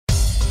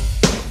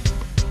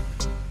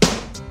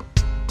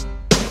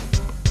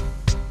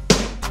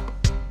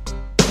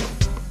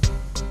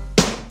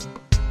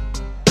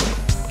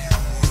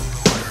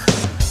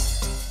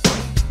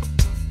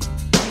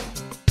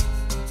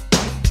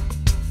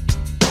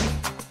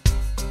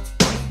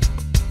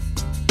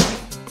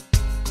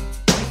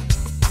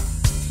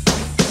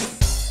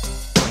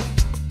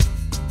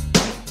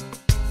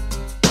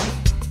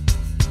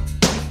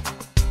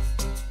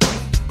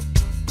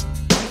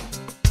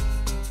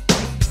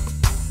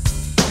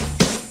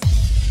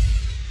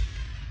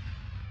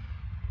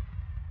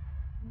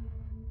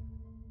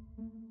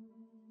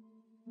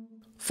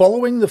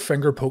Following the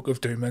Fingerpoke of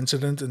Doom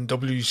incident in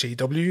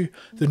WCW,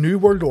 the New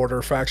World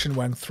Order faction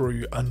went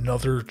through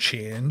another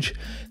change.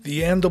 The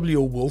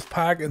nWo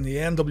Wolfpac and the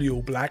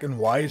nWo Black and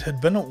White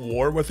had been at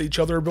war with each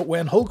other, but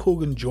when Hulk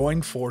Hogan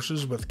joined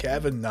forces with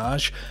Kevin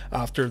Nash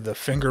after the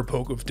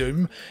Fingerpoke of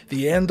Doom,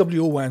 the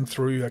nWo went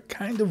through a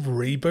kind of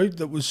reboot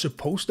that was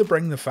supposed to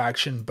bring the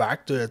faction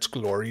back to its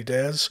glory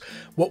days.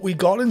 What we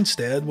got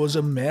instead was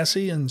a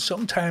messy and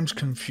sometimes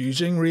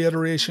confusing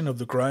reiteration of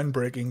the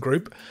groundbreaking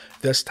group,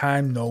 this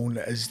time known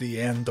as the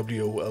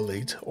nWo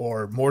Elite,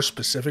 or more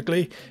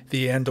specifically,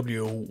 the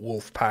nWo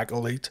Wolfpac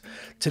Elite.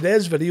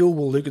 Today's video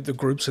will look at the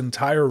group's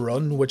entire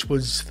run, which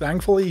was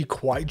thankfully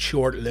quite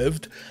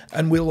short-lived,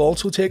 and we'll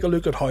also take a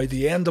look at how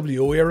the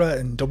nWo era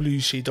in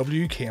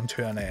WCW came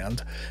to an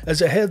end.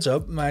 As a heads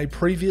up, my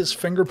previous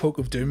Fingerpoke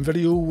of Doom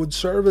video would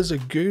serve as a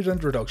good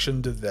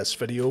introduction to this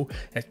video.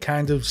 It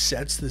kind of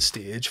sets the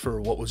stage for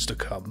what was to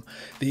come.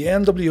 The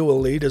nWo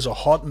Elite is a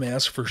hot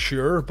mess for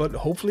sure, but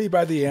hopefully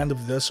by the end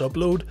of this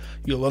upload,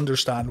 you'll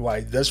understand why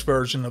this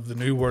version of the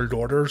New World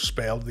Order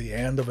spelled the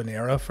end of an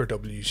era for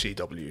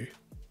WCW.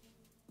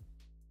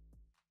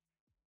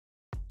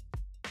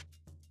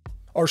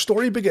 Our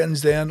story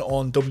begins then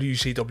on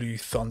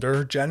WCW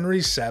Thunder, January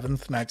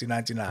 7th,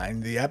 1999,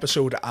 the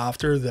episode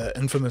after the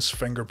infamous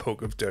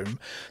Fingerpoke of Doom.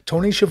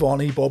 Tony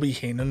Schiavone, Bobby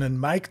Heenan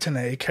and Mike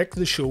Tenay kicked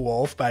the show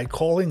off by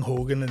calling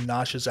Hogan and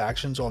Nash's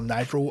actions on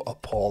Nitro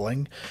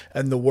appalling,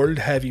 and the World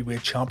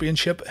Heavyweight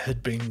Championship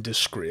had been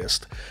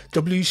disgraced.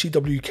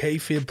 WCW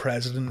kayfabe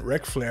president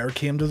Ric Flair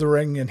came to the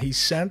ring and he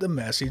sent a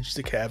message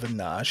to Kevin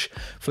Nash.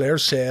 Flair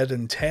said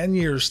in 10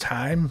 years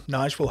time,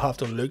 Nash will have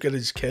to look at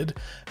his kid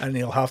and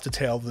he'll have to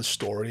tell the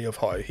story of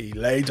how he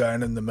lay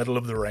down in the middle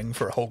of the ring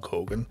for Hulk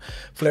Hogan.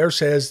 Flair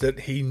says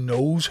that he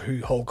knows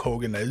who Hulk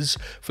Hogan is.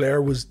 Flair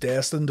was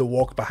destined to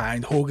walk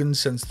behind Hogan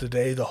since the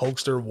day the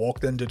Hulkster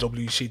walked into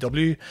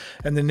WCW,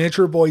 and the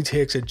Nature Boy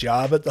takes a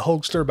jab at the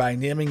Hulkster by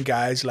naming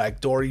guys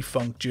like Dory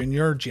Funk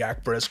Jr.,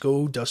 Jack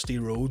Briscoe, Dusty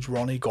Rhodes,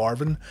 Ronnie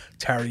Garvin,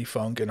 Terry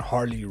Funk and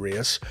Harley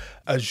Race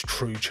as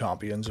true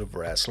champions of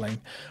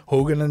wrestling.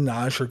 Hogan and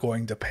Nash are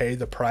going to pay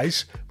the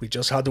price. We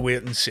just had to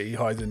wait and see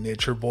how the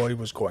Nature Boy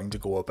was going to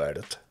go about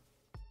it.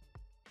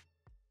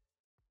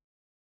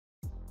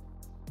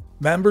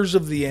 Members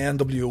of the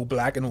nWo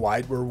Black and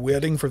White were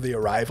waiting for the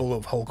arrival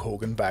of Hulk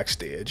Hogan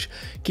backstage.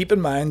 Keep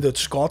in mind that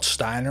Scott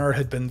Steiner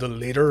had been the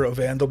leader of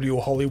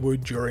nWo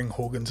Hollywood during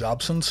Hogan's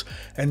absence,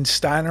 and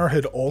Steiner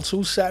had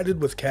also sided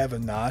with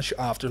Kevin Nash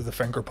after the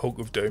Fingerpoke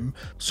of Doom,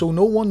 so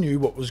no one knew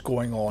what was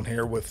going on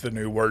here with the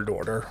New World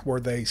Order. Were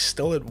they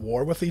still at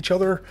war with each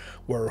other?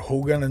 Were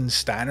Hogan and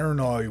Steiner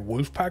now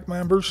Wolfpac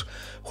members?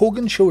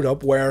 Hogan showed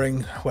up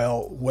wearing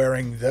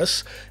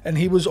this, and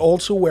he was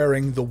also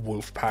wearing the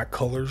Wolfpac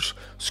colours.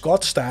 Scott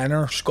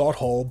Steiner, Scott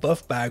Hall,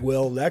 Buff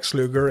Bagwell, Lex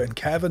Luger and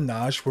Kevin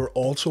Nash were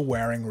also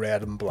wearing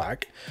red and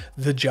black.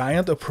 The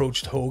Giant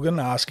approached Hogan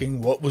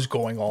asking what was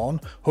going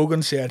on.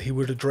 Hogan said he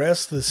would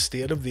address the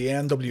state of the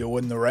nWo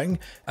in the ring,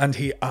 and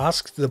he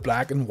asked the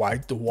Black and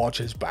White to watch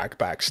his back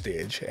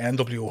backstage.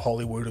 nWo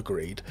Hollywood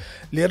agreed.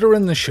 Later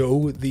in the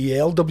show, the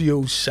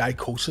LWO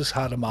Psychosis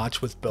had a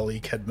match with Billy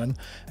Kidman,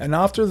 and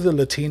after the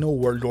Latino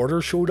World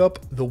Order showed up,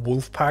 the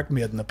Wolfpac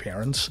made an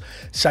appearance.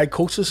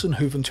 Psychosis and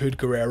Juventud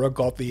Guerrera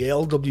got the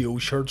LWO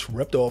shirts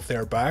ripped off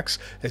their backs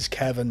as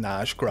Kevin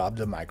Nash grabbed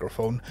the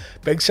microphone.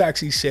 Big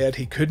Sexy said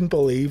he couldn't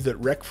believe that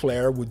Ric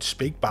Flair would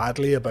speak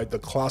badly about the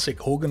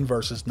classic Hogan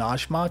vs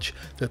Nash match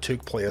that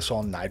took place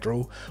on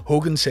Nitro.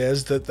 Hogan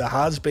says that the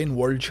has-been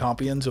world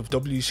champions of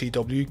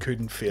WCW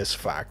couldn't face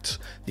facts.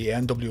 The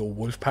nWo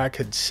Wolfpac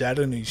had set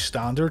a new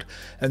standard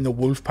and the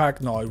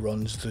Wolfpac now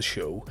runs the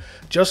show.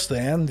 Just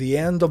then, the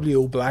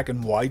nWo Black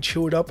and White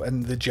showed up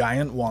and the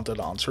Giant wanted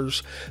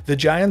answers. The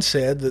Giant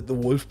said that the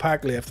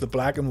Wolfpac left the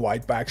Black and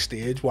White backstage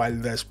while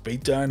this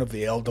beatdown of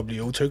the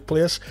LWO took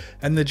place,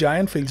 and the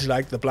Giant feels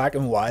like the Black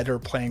and White are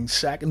playing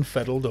second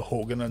fiddle to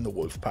Hogan and the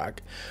Wolfpac.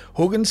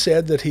 Hogan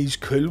said that he's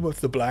cool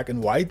with the Black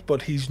and White,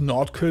 but he's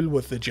not cool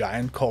with the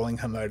Giant calling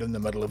him out in the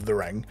middle of the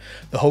ring.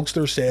 The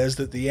Hulkster says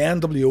that the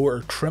nWo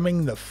are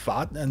trimming the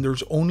fat and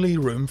there's only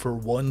room for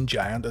one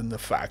Giant in the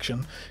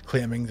faction,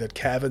 claiming that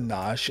Kevin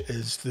Nash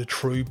is the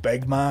true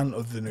big man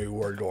of the New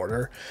World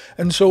Order.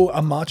 And so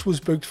a match was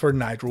booked for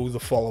Nitro the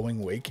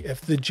following week.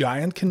 If the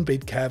Giant can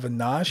beat Kevin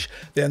Nash,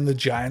 then the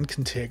Giant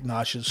can take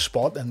Nash's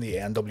spot in the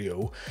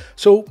nWo.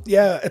 So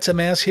yeah, it's a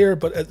mess here,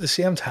 but at the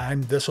same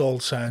time, this all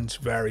sounds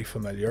very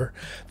familiar.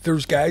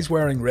 There's guys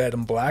wearing red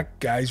and black,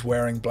 guys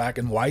wearing black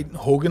and white.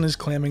 Hogan is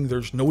claiming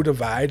there's no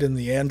divide in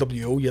the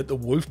nWo, yet the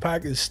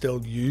Wolfpac is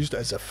still used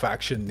as a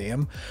faction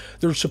name.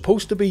 There's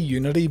supposed to be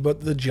unity,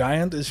 but the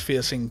Giant is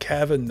facing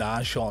Kevin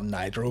Nash on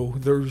Nitro.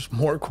 There's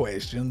more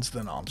questions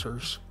than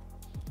answers.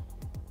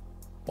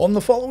 On the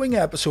following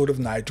episode of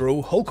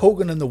Nitro, Hulk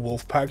Hogan and the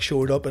Wolfpac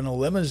showed up in a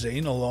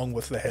limousine along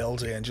with the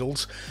Hells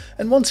Angels,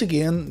 and once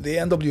again, the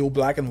nWo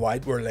Black and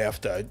White were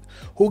left out.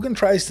 Hogan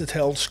tries to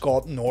tell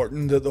Scott and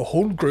Orton that the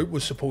whole group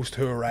was supposed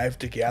to arrive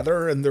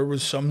together and there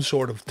was some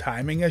sort of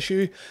timing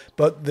issue,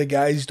 but the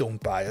guys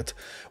don't buy it.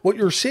 What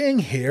you're seeing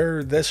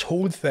here, this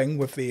whole thing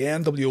with the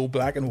nWo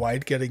Black and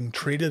White getting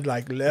treated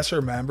like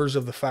lesser members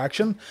of the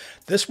faction,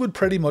 this would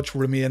pretty much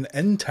remain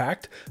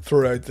intact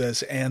throughout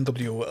this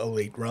nWo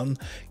Elite run.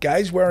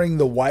 Guys wearing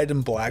the white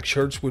and black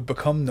shirts would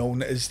become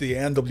known as the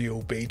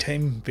nWo B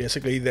team.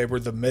 Basically, they were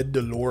the mid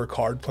to lower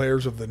card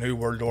players of the New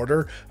World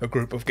Order, a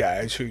group of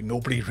guys who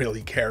nobody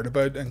really cared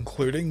about,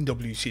 including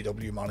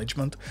WCW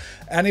management.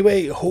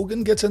 Anyway,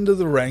 Hogan gets into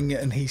the ring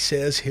and he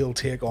says he'll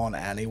take on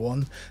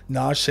anyone.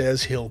 Nash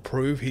says he'll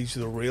prove he's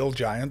the real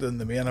giant in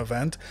the main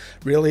event.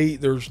 Really,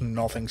 there's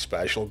nothing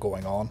special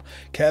going on.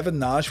 Kevin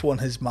Nash won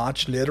his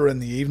match later in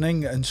the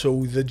evening, and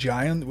so the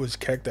giant was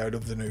kicked out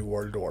of the New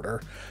World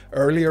Order.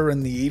 Earlier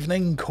in the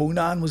evening,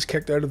 Conan was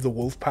kicked out of the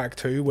Wolfpac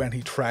too when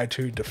he tried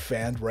to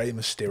defend Rey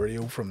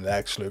Mysterio from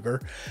Lex Luger.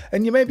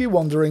 And you may be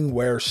wondering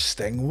where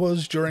Sting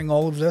was during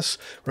all of this.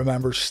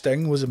 Remember,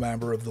 Sting was a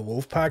member of the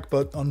Wolfpac,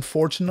 but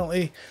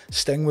unfortunately,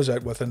 Sting was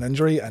out with an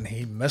injury and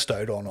he missed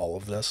out on all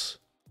of this.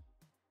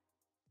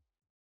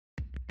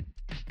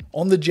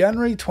 On the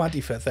January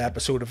 25th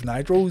episode of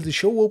Nitro, the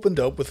show opened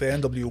up with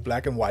nWo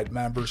Black and White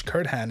members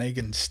Curt Hennig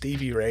and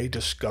Stevie Ray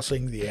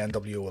discussing the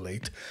nWo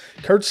Elite.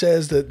 Curt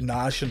says that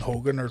Nash and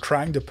Hogan are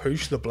trying to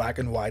push the Black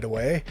and White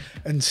away,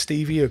 and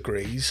Stevie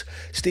agrees.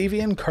 Stevie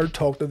and Curt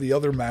talk to the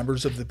other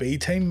members of the B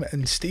team,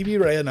 and Stevie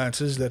Ray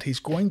announces that he's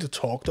going to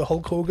talk to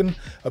Hulk Hogan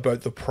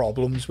about the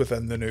problems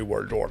within the New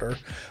World Order.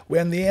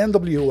 When the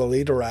nWo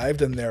Elite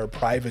arrived in their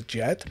private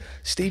jet,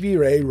 Stevie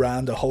Ray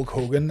ran to Hulk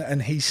Hogan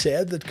and he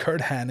said that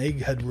Curt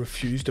Hennig had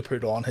refused to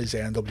put on his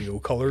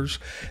nWo colours.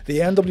 The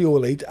nWo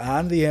Elite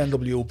and the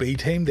nWo B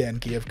team then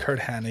gave Curt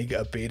Hennig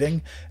a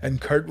beating,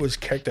 and Curt was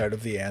kicked out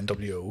of the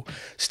nWo.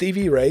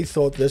 Stevie Ray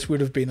thought this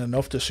would have been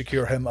enough to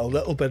secure him a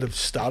little bit of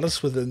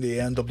status within the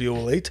nWo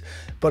Elite,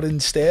 but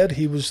instead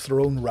he was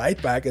thrown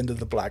right back into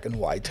the Black and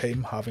White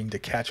team, having to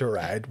catch a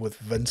ride with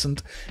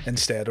Vincent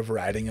instead of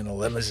riding in a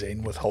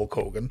limousine with Hulk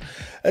Hogan.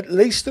 At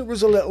least there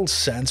was a little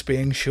sense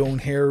being shown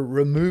here.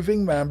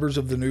 Removing members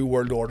of the New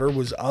World Order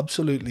was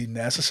absolutely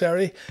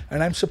necessary,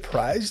 and I'm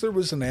surprised there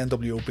was an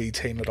nWo B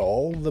team at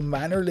all. The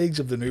minor leagues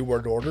of the New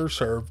World Order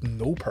served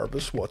no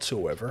purpose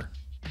whatsoever.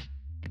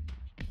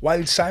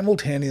 While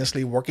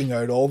simultaneously working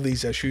out all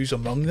these issues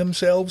among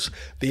themselves,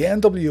 the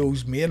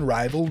nWo's main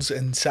rivals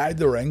inside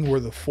the ring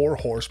were the Four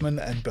Horsemen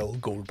and Bill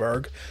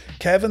Goldberg.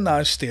 Kevin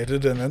Nash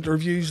stated in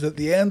interviews that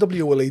the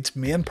nWo Elite's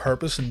main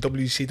purpose in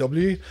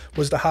WCW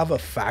was to have a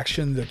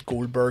faction that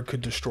Goldberg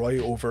could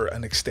destroy over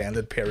an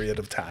extended period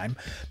of time.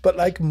 But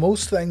like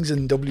most things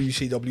in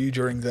WCW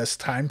during this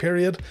time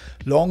period,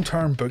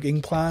 long-term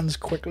booking plans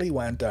quickly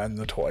went down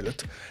the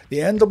toilet. The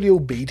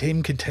nWo B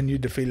team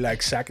continued to feel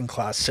like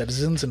second-class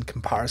citizens in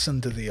comparison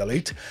to the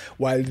Elite,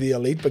 while the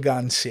Elite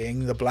began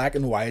seeing the Black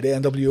and White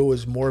nWo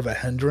as more of a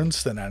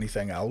hindrance than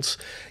anything else.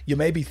 You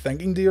may be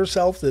thinking to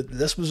yourself that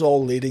this was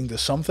all leading to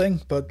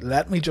something, but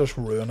let me just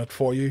ruin it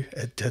for you.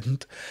 It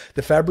didn't.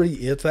 The February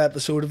 8th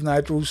episode of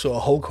Nitro saw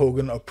Hulk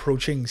Hogan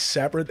approaching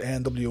separate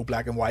nWo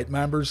Black and White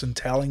members and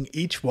telling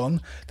each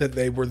one that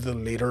they were the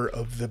leader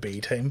of the B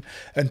team.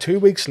 And 2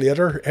 weeks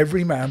later,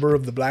 every member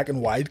of the Black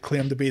and White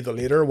claimed to be the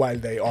leader while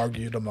they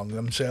argued among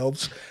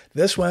themselves.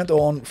 This went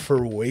on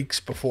for weeks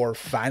before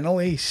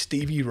finally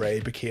Stevie Ray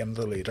became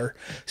the leader.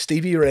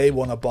 Stevie Ray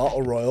won a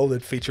battle royal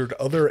that featured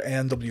other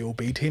nWo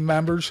B team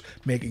members,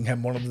 making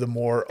him one of the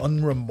more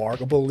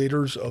unremarkable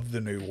leaders of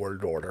the New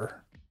World Order.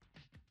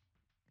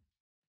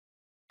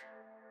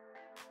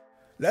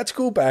 Let's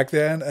go back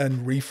then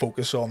and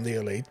refocus on the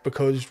Elite,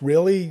 because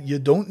really you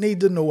don't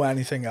need to know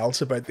anything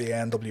else about the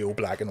nWo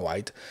Black and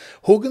White.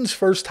 Hogan's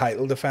first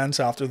title defense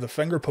after the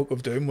Fingerpoke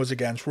of Doom was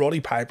against Roddy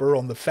Piper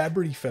on the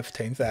February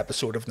 15th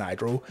episode of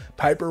Nitro.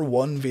 Piper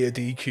won via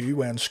DQ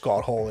when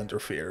Scott Hall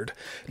interfered.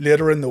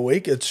 Later in the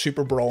week at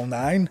Super Brawl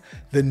 9,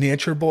 the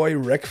Nature Boy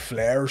Ric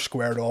Flair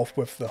squared off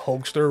with the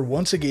Hulkster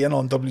once again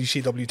on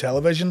WCW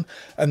television,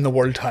 and the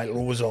world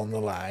title was on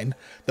the line.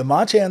 The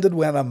match ended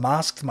when a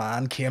masked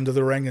man came to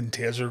the ring and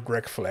tasered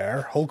Ric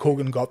Flair. Hulk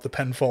Hogan got the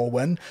pinfall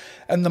win,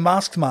 and the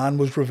masked man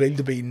was revealed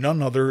to be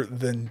none other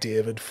than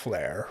David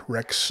Flair,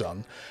 Ric's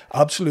son.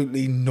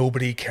 Absolutely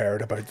nobody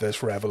cared about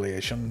this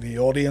revelation. The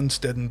audience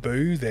didn't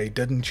boo, they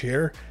didn't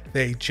cheer,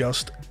 they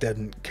just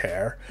didn't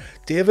care.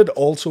 David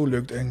also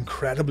looked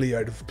incredibly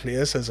out of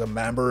place as a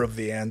member of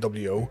the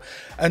nWo,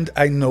 and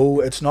I know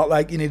it's not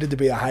like you needed to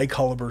be a high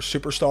caliber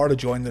superstar to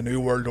join the New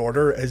World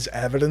Order, as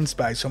evidenced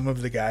by some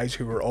of the guys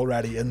who were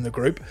already in the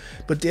group,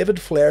 but David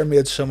Flair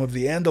made some of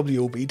the nWo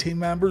NWO B team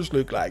members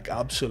look like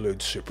absolute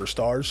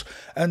superstars,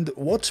 and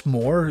what's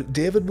more,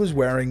 David was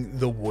wearing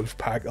the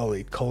Wolfpac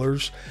Elite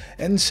colours.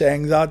 In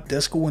saying that,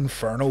 Disco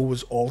Inferno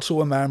was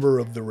also a member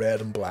of the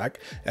Red and Black,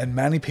 and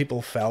many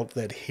people felt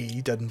that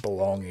he didn't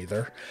belong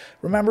either.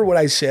 Remember what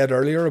I said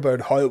earlier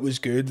about how it was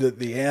good that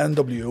the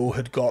NWO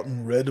had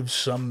gotten rid of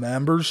some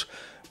members?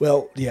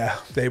 Well, yeah,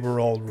 they were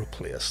all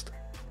replaced.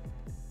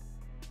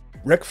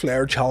 Ric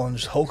Flair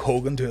challenged Hulk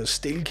Hogan to a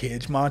steel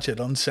cage match at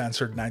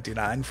Uncensored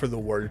 99 for the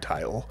world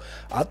title.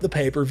 At the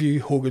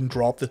pay-per-view, Hogan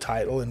dropped the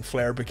title and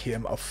Flair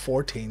became a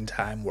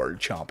 14-time world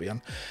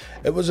champion.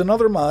 It was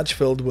another match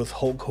filled with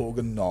Hulk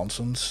Hogan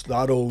nonsense,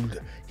 that old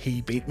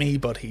 "he beat me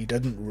but he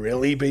didn't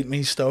really beat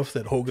me" stuff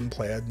that Hogan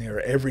played near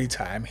every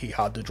time he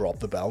had to drop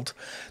the belt.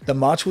 The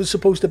match was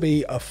supposed to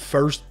be a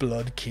first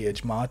blood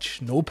cage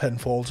match, no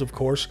pinfalls of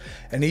course,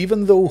 and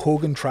even though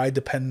Hogan tried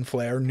to pin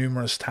Flair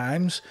numerous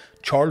times,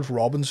 Charles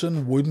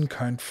Robinson wouldn't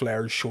count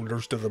Flair's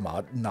shoulders to the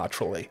mat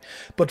naturally,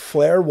 but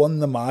Flair won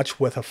the match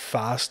with a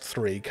fast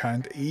 3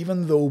 count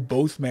even though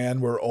both men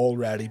were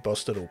already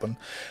busted open.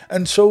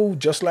 And so,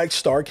 just like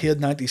Starrcade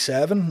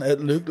 97, it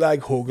looked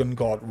like Hogan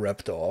got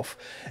ripped off.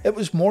 It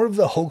was more of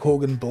the Hulk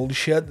Hogan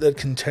bullshit that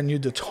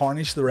continued to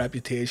tarnish the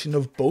reputation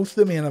of both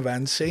the main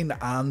event scene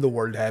and the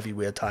World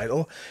Heavyweight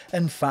title,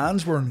 and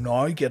fans were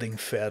now getting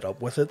fed up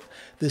with it.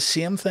 The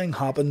same thing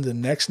happened the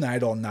next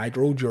night on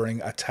Nitro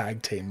during a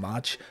tag team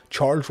match.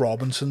 Charles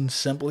Robinson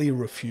simply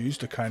refused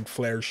to count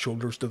Flair's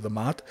shoulders to the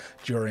mat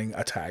during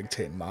a tag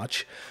team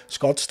match.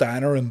 Scott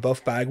Steiner and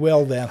Buff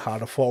Bagwell then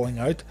had a falling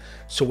out,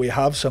 so we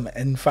have some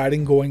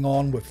infighting going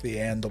on with the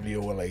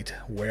nWo Elite.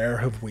 Where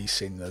have we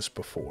seen this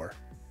before?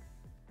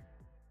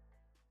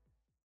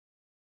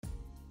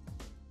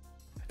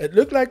 It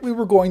looked like we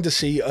were going to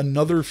see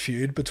another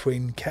feud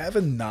between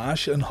Kevin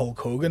Nash and Hulk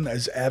Hogan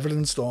as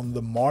evidenced on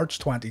the March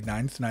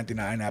 29th,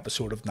 99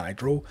 episode of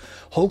Nitro.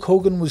 Hulk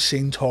Hogan was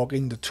seen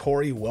talking to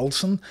Torrie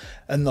Wilson,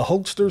 and the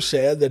Hulkster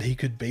said that he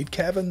could beat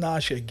Kevin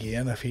Nash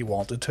again if he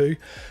wanted to.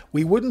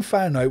 We wouldn't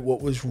find out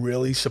what was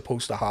really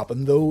supposed to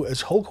happen though,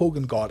 as Hulk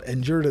Hogan got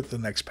injured at the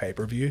next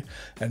pay-per-view,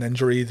 an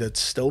injury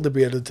that's still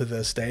debated to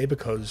this day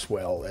because,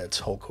 well, it's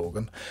Hulk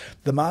Hogan.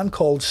 The man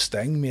called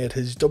Sting made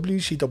his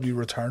WCW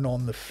return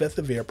on the 5th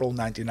of April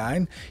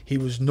 99. He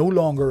was no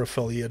longer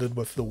affiliated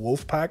with the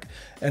Wolfpac,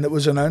 and it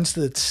was announced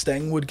that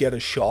Sting would get a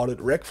shot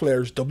at Ric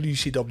Flair's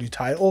WCW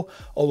title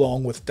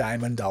along with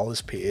Diamond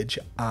Dallas Page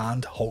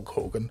and Hulk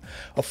Hogan.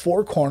 A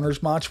 4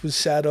 corners match was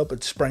set up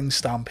at Spring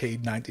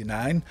Stampede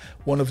 99,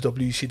 one of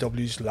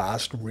WCW's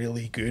last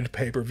really good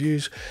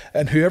pay-per-views,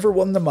 and whoever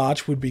won the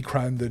match would be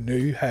crowned the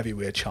new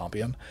heavyweight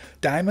champion.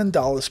 Diamond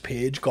Dallas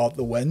Page got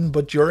the win,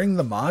 but during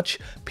the match,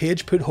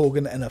 Page put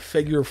Hogan in a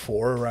figure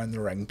 4 around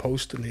the ring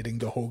post, leading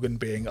to Hogan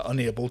being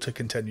unable to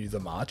continue the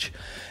match.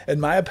 In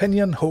my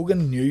opinion,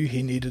 Hogan knew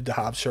he needed to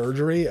have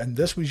surgery, and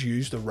this was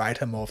used to write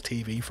him off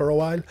TV for a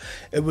while.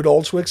 It would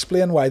also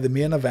explain why the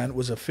main event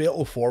was a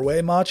fatal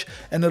 4-way match,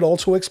 and it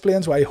also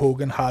explains why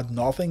Hogan had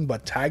nothing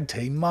but tag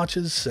team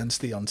matches since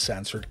the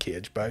uncensored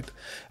cage bout.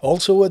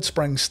 Also at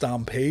Spring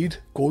Stampede,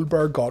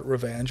 Goldberg got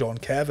revenge on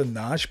Kevin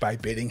Nash by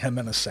beating him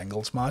in a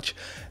singles match,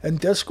 and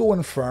Disco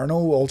Inferno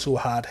also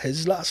had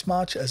his last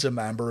match as a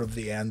member of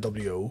the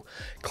nWo.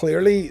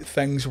 Clearly,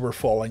 things were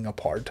falling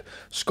apart.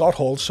 Scott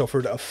Hall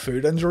suffered a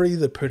foot injury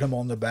that put him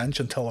on the bench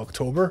until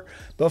October.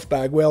 Buff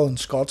Bagwell and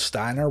Scott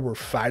Steiner were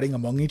fighting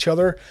among each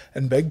other,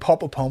 and Big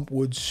Papa Pump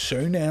would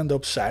soon end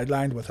up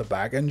sidelined with a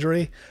back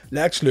injury.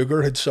 Lex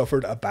Luger had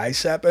suffered a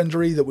bicep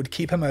injury that would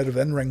keep him out of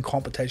in-ring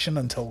competition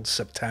until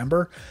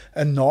September,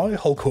 and now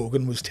Hulk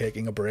Hogan was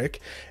taking a break.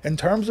 In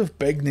terms of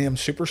big name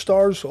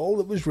superstars, all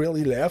that was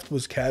really left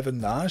was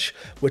Kevin Nash,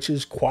 which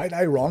is quite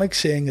ironic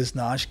seeing as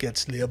Nash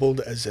gets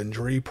labelled as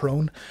injury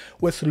prone.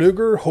 With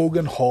Luger,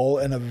 Hogan, Hall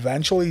and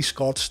eventually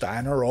Scott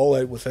Steiner all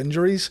out with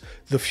injuries,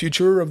 the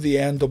future of the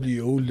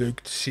nWo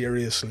looked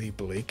seriously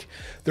bleak.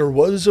 There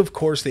was of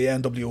course the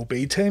nWo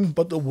B team,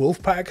 but the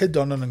Wolfpac had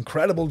done an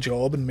incredible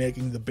job in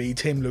making the B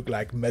team look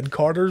like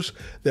mid-carders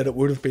that it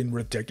would have been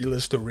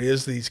ridiculous to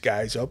raise these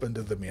guys up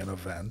into the main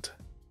event.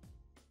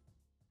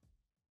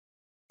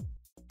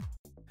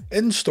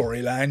 In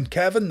storyline,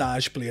 Kevin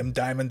Nash blamed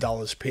Diamond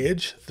Dallas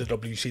Page, the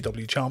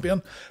WCW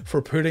champion,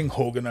 for putting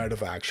Hogan out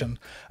of action.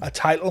 A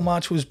title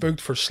match was booked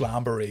for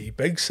Slamboree,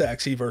 Big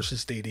Sexy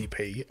vs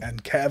DDP,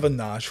 and Kevin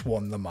Nash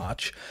won the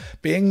match.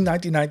 Being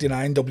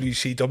 1999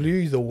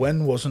 WCW, the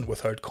win wasn't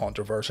without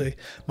controversy.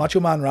 Macho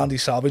Man Randy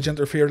Savage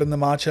interfered in the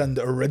match, and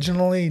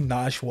originally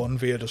Nash won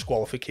via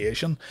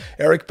disqualification.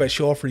 Eric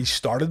Bischoff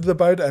restarted the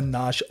bout, and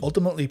Nash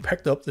ultimately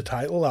picked up the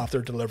title after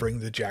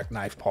delivering the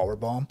jackknife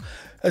powerbomb.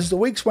 As the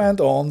weeks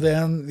went on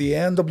then, the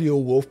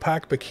nWo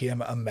Wolfpac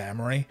became a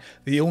memory,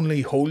 the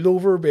only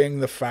holdover being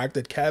the fact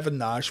that Kevin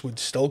Nash would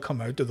still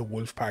come out to the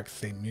Wolfpac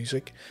theme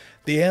music.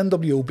 The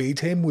nWo B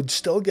team would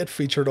still get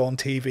featured on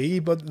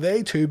TV, but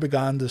they too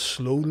began to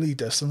slowly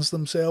distance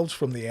themselves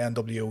from the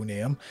nWo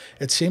name.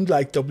 It seemed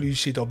like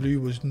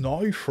WCW was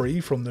now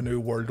free from the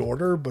New World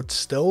Order, but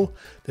still,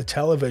 the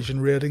television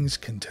ratings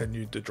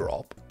continued to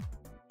drop.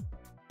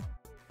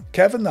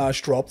 Kevin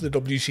Nash dropped the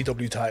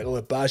WCW title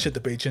at Bash at the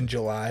Beach in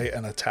July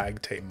in a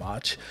tag team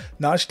match.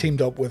 Nash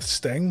teamed up with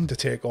Sting to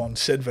take on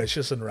Sid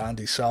Vicious and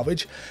Randy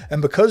Savage,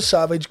 and because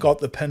Savage got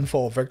the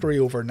pinfall victory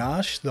over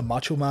Nash, the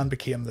Macho Man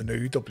became the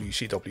new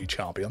WCW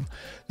champion.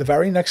 The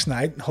very next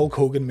night, Hulk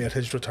Hogan made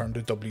his return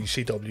to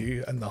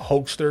WCW, and the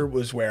Hulkster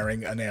was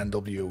wearing an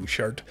nWo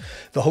shirt.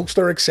 The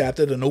Hulkster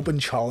accepted an open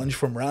challenge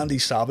from Randy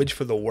Savage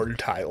for the world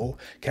title.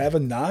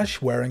 Kevin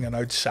Nash, wearing an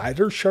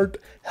outsider shirt,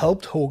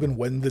 helped Hogan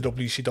win the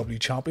WCW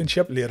championship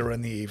later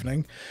in the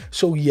evening.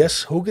 So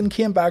yes, Hogan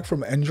came back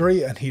from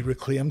injury and he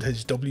reclaimed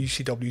his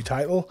WCW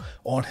title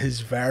on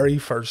his very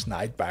first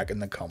night back in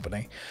the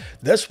company.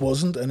 This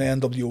wasn't an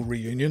nWo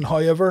reunion,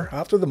 however.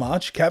 After the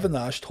match, Kevin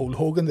Nash told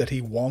Hogan that he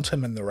wants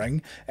him in the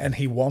ring and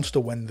he wants to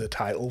win the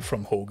title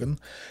from Hogan.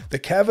 The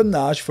Kevin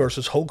Nash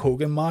versus Hulk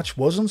Hogan match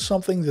wasn't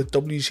something that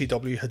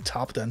WCW had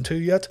tapped into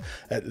yet,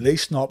 at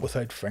least not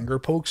without finger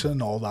pokes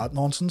and all that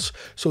nonsense.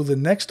 So the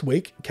next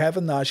week,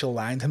 Kevin Nash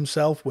aligned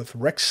himself with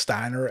Rick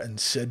Steiner and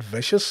Sid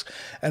Vicious,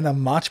 and a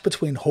match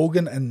between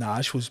Hogan and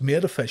Nash was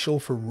made official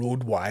for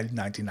Road Wild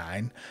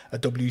 99, a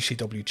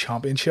WCW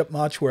championship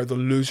match where the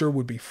loser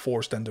would be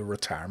forced into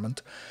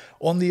retirement.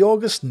 On the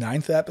August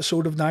 9th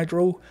episode of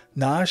Nitro,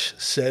 Nash,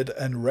 Sid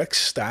and Rick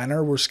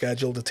Steiner were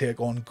scheduled to take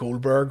on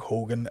Goldberg,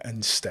 Hogan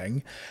and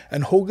Sting,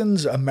 and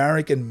Hogan's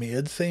American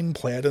Made theme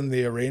played in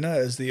the arena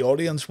as the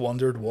audience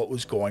wondered what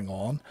was going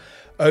on.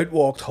 Out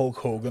walked Hulk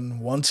Hogan,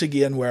 once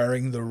again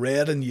wearing the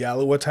red and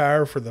yellow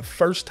attire for the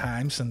first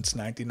time since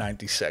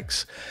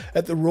 1996.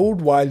 At the Road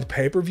Wild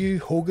pay-per-view,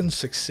 Hogan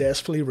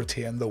successfully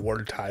retained the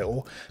world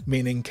title,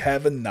 meaning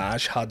Kevin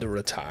Nash had to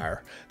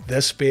retire.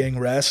 This being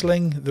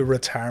wrestling, the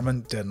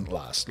retirement didn't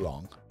last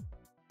long.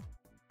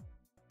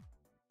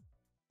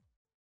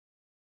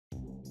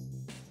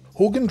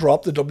 Hogan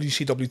dropped the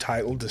WCW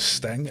title to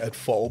Sting at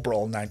Fall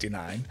Brawl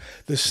 99.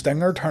 The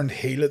Stinger turned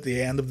heel at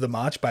the end of the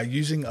match by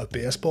using a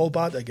baseball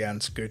bat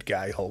against good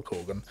guy Hulk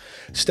Hogan.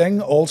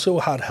 Sting also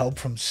had help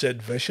from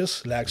Sid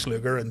Vicious, Lex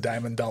Luger and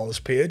Diamond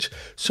Dallas Page,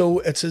 so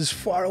it's as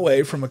far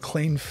away from a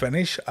clean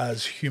finish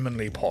as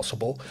humanly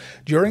possible.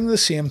 During the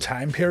same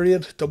time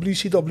period,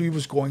 WCW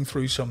was going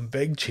through some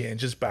big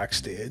changes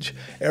backstage.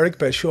 Eric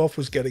Bischoff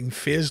was getting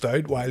phased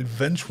out while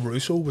Vince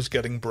Russo was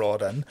getting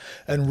brought in,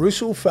 and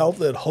Russo felt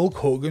that Hulk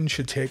Hogan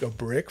should take a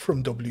break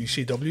from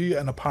WCW,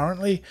 and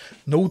apparently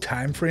no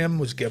time frame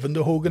was given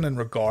to Hogan in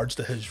regards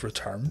to his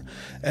return.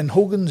 In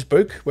Hogan's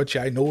book, which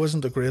I know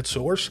isn't a great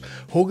source,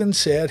 Hogan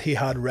said he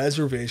had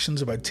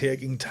reservations about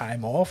taking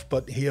time off,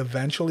 but he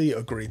eventually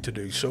agreed to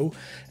do so.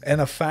 In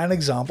a fine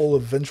example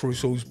of Vince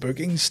Russo's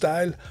booking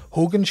style,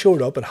 Hogan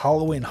showed up at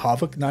Halloween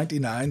Havoc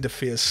 99 to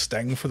face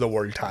Sting for the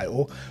world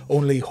title,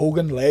 only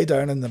Hogan lay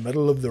down in the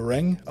middle of the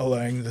ring,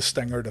 allowing the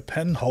Stinger to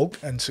pin Hulk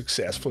and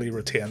successfully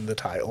retain the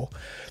title.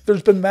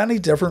 There's been many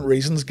different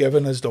reasons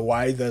given as to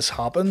why this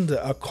happened.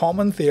 A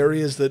common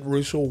theory is that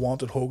Russo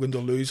wanted Hogan to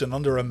lose in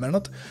under a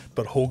minute,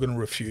 but Hogan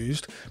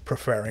refused,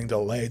 preferring to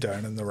lay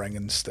down in the ring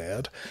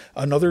instead.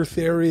 Another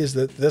theory is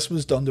that this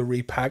was done to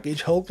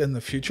repackage Hulk in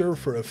the future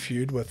for a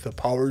feud with the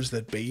powers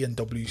that be in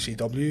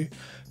WCW.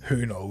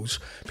 Who knows?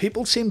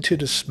 People seem to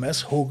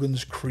dismiss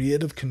Hogan's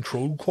creative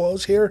control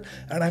clause here,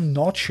 and I'm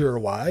not sure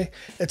why.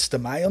 It's to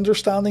my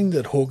understanding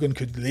that Hogan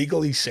could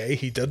legally say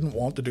he didn't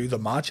want to do the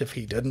match if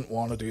he didn't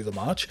want to do the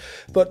match,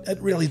 but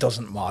it really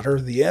doesn't matter.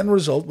 The end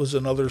result was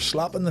another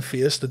slap in the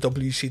face to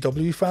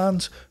WCW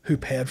fans who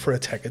paid for a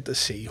ticket to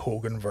see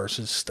Hogan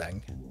versus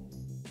Sting.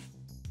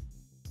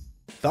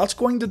 That's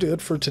going to do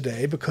it for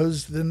today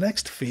because the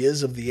next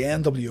phase of the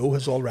nWo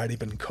has already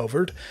been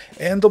covered.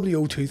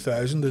 nWo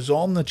 2000 is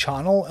on the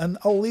channel and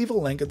I'll leave a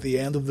link at the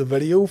end of the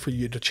video for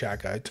you to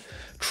check out.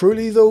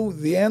 Truly though,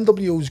 the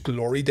nWo's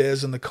glory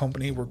days in the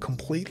company were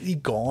completely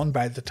gone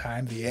by the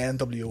time the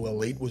nWo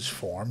Elite was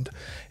formed.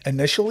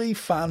 Initially,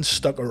 fans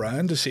stuck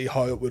around to see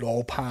how it would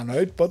all pan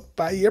out, but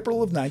by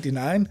April of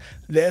 '99,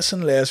 less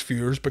and less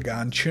viewers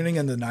began tuning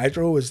into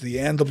Nitro as the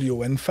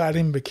nWo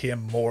infighting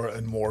became more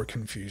and more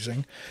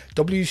confusing.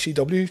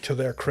 WCW, to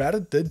their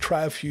credit, did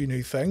try a few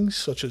new things,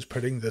 such as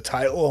putting the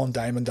title on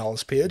Diamond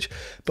Dallas Page,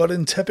 but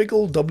in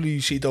typical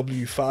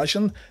WCW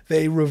fashion,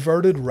 they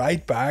reverted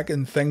right back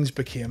and things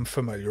became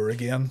familiar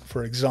again.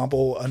 For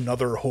example,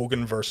 another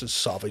Hogan versus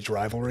Savage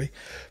rivalry.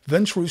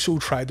 Vince Russo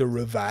tried to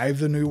revive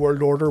the New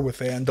World Order with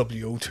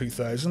nWo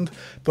 2000,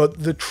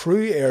 but the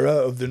true era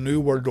of the New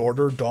World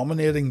Order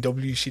dominating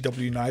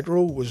WCW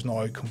Nitro was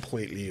now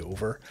completely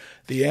over.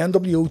 The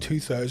nWo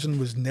 2000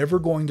 was never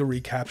going to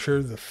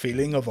recapture the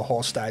feeling of a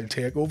hostile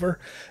takeover,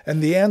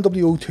 and the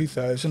nWo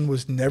 2000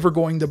 was never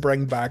going to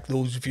bring back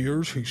those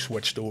viewers who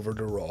switched over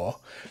to Raw.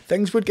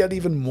 Things would get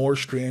even more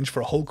strange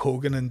for Hulk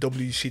Hogan in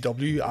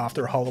WCW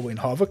after Halloween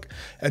Havoc,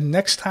 and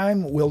next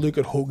time we'll look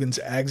at Hogan's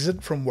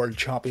exit from World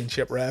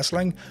Championship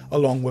Wrestling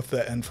along with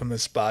the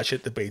infamous Bash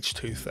at the Beach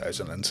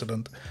 2000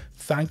 incident.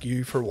 Thank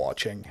you for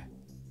watching.